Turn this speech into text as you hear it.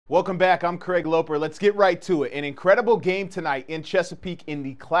Welcome back. I'm Craig Loper. Let's get right to it. An incredible game tonight in Chesapeake in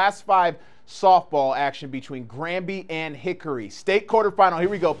the Class 5 softball action between Granby and Hickory. State quarterfinal. Here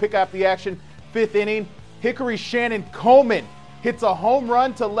we go. Pick up the action. 5th inning. Hickory's Shannon Coleman hits a home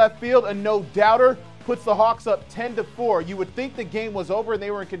run to left field. A no-doubter puts the Hawks up 10-4. You would think the game was over and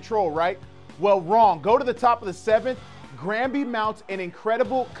they were in control, right? Well, wrong. Go to the top of the 7th. Granby mounts an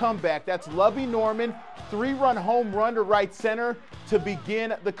incredible comeback. That's Lovey Norman, 3-run home run to right center to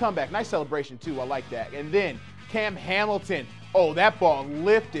begin the comeback. Nice celebration, too. I like that. And then Cam Hamilton. Oh, that ball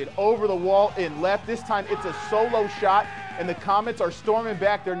lifted over the wall in left. This time it's a solo shot, and the Comets are storming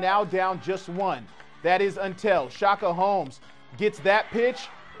back. They're now down just 1. That is until Shaka Holmes gets that pitch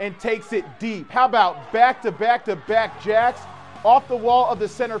and takes it deep. How about back-to-back-to-back jacks off the wall of the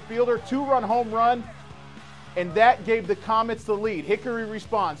center fielder, 2-run home run, and that gave the Comets the lead. Hickory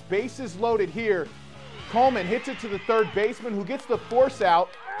responds. Bases loaded here. Coleman hits it to the third baseman who gets the force out,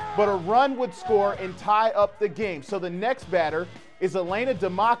 but a run would score and tie up the game. So the next batter is Elena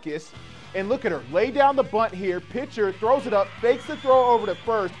Demakis, and look at her. Lay down the bunt here. Pitcher throws it up, fakes the throw over to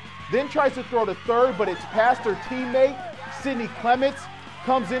first, then tries to throw to third, but it's past her teammate. Sydney Clements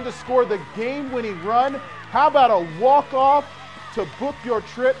comes in to score the game-winning run. How about a walk-off to book your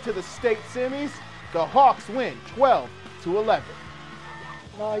trip to the state semis? The Hawks win 12-11.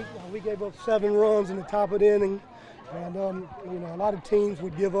 Tonight, we gave up 7 runs in the top of the inning, and a lot of teams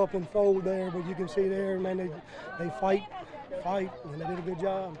would give up and fold there, but you can see there, man, they fight, and they did a good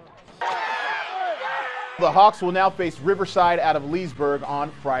job. The Hawks will now face Riverside out of Leesburg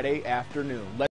on Friday afternoon.